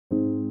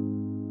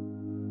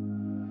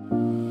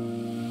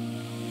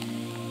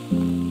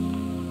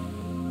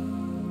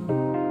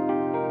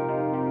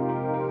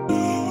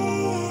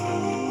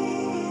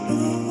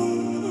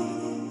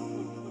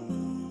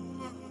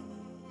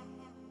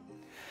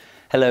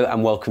Hello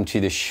and welcome to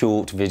this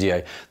short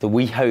video that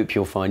we hope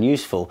you'll find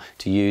useful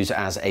to use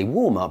as a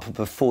warm-up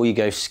before you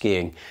go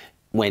skiing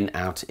when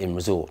out in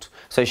resort.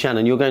 So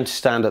Shannon, you're going to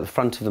stand at the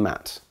front of the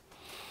mat.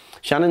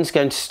 Shannon's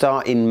going to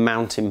start in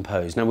mountain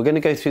pose. Now we're going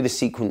to go through the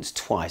sequence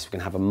twice. We're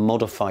going to have a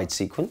modified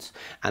sequence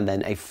and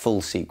then a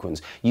full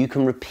sequence. You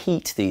can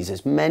repeat these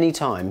as many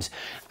times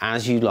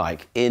as you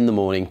like in the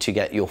morning to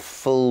get your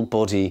full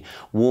body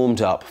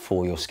warmed up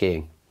for your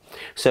skiing.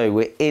 So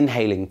we're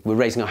inhaling, we're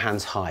raising our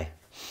hands high.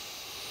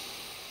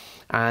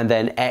 And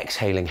then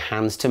exhaling,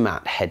 hands to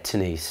mat, head to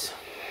knees.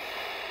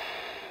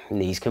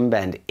 Knees can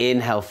bend.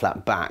 Inhale,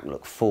 flat back,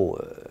 look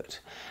forward.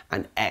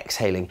 And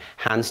exhaling,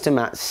 hands to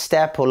mat,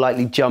 step or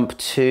lightly jump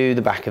to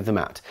the back of the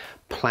mat.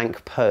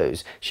 Plank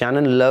pose.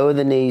 Shannon, lower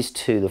the knees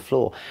to the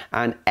floor.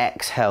 And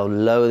exhale,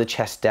 lower the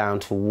chest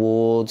down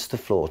towards the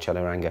floor,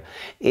 chaturanga.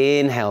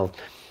 Inhale,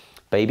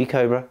 baby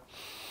cobra.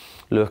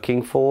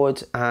 Looking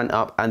forward and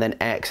up, and then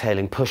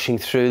exhaling, pushing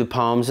through the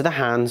palms of the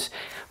hands.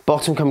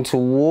 Bottom coming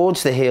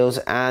towards the heels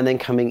and then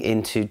coming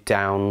into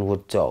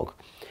downward dog.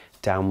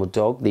 Downward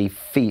dog, the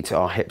feet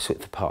are hips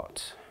width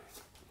apart.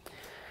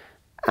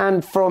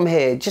 And from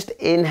here, just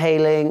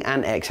inhaling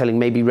and exhaling,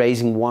 maybe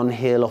raising one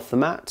heel off the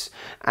mat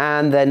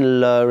and then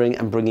lowering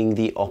and bringing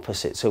the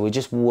opposite. So we're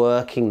just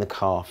working the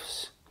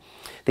calves.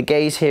 The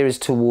gaze here is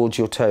towards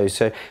your toes.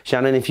 So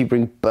Shannon, if you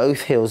bring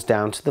both heels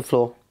down to the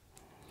floor,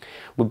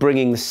 we're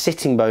bringing the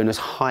sitting bone as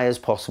high as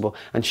possible,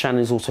 and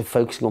Shannon is also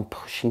focusing on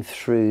pushing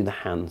through the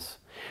hands.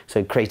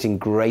 So creating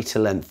greater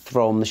length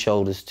from the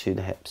shoulders to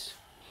the hips.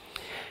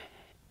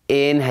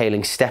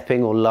 Inhaling,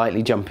 stepping or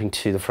lightly jumping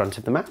to the front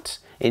of the mat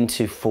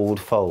into forward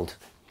fold.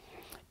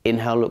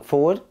 Inhale, look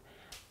forward,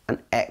 and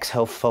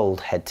exhale,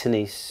 fold, head to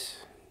knees.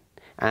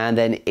 And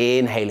then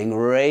inhaling,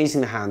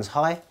 raising the hands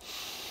high,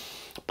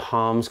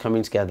 palms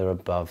coming together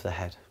above the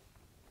head.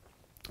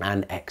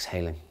 And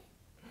exhaling.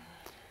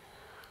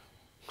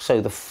 So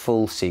the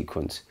full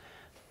sequence.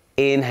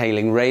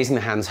 Inhaling, raising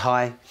the hands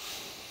high,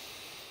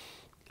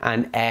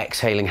 and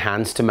exhaling,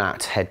 hands to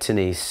mat, head to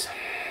knees.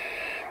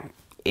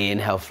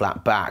 Inhale,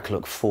 flat back,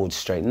 look forward,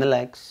 straighten the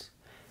legs.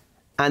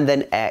 And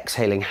then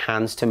exhaling,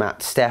 hands to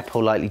mat, step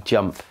or lightly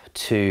jump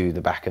to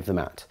the back of the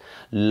mat.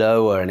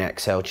 Lower and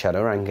exhale,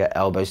 chaturanga,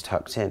 elbows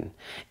tucked in.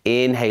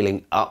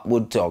 Inhaling,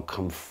 upward dog,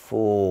 come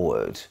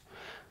forward.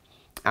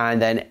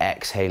 And then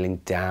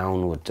exhaling,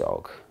 downward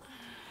dog.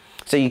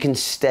 So you can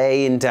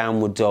stay in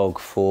downward dog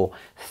for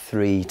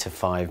 3 to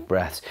 5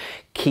 breaths.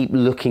 Keep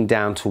looking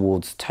down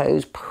towards the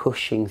toes,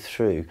 pushing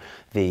through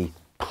the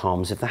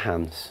palms of the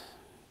hands.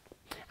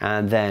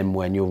 And then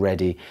when you're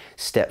ready,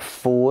 step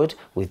forward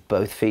with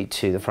both feet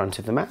to the front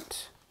of the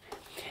mat.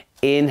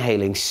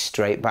 Inhaling,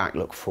 straight back,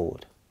 look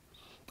forward.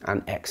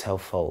 And exhale,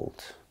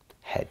 fold,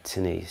 head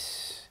to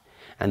knees.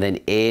 And then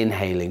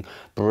inhaling,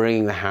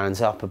 bringing the hands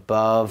up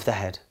above the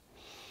head.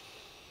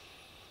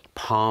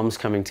 Palms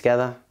coming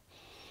together.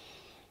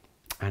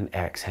 And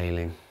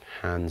exhaling,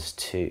 hands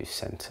to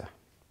center.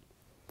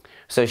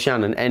 So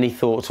Shannon, any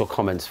thoughts or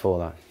comments for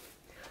that?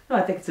 No,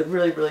 I think it's a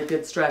really, really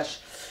good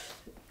stretch.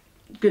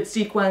 Good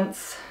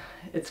sequence.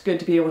 It's good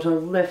to be able to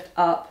lift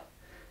up.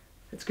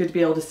 It's good to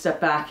be able to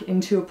step back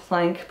into a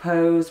plank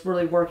pose,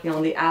 really working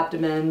on the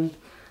abdomen.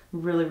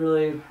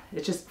 Really,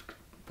 it's just,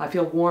 I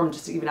feel warm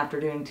just even after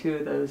doing 2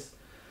 of those.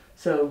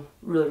 So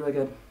really, really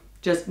good.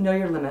 Just know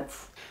your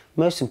limits.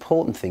 Most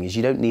important thing is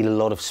you don't need a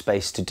lot of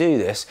space to do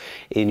this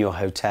in your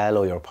hotel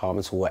or your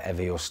apartments or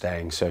wherever you're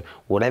staying. So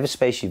whatever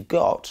space you've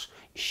got,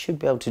 you should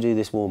be able to do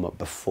this warm-up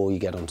before you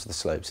get onto the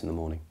slopes in the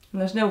morning.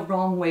 And there's no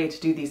wrong way to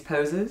do these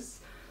poses.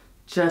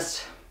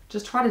 Just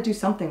try to do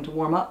something to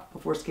warm up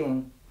before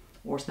skiing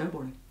or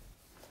snowboarding.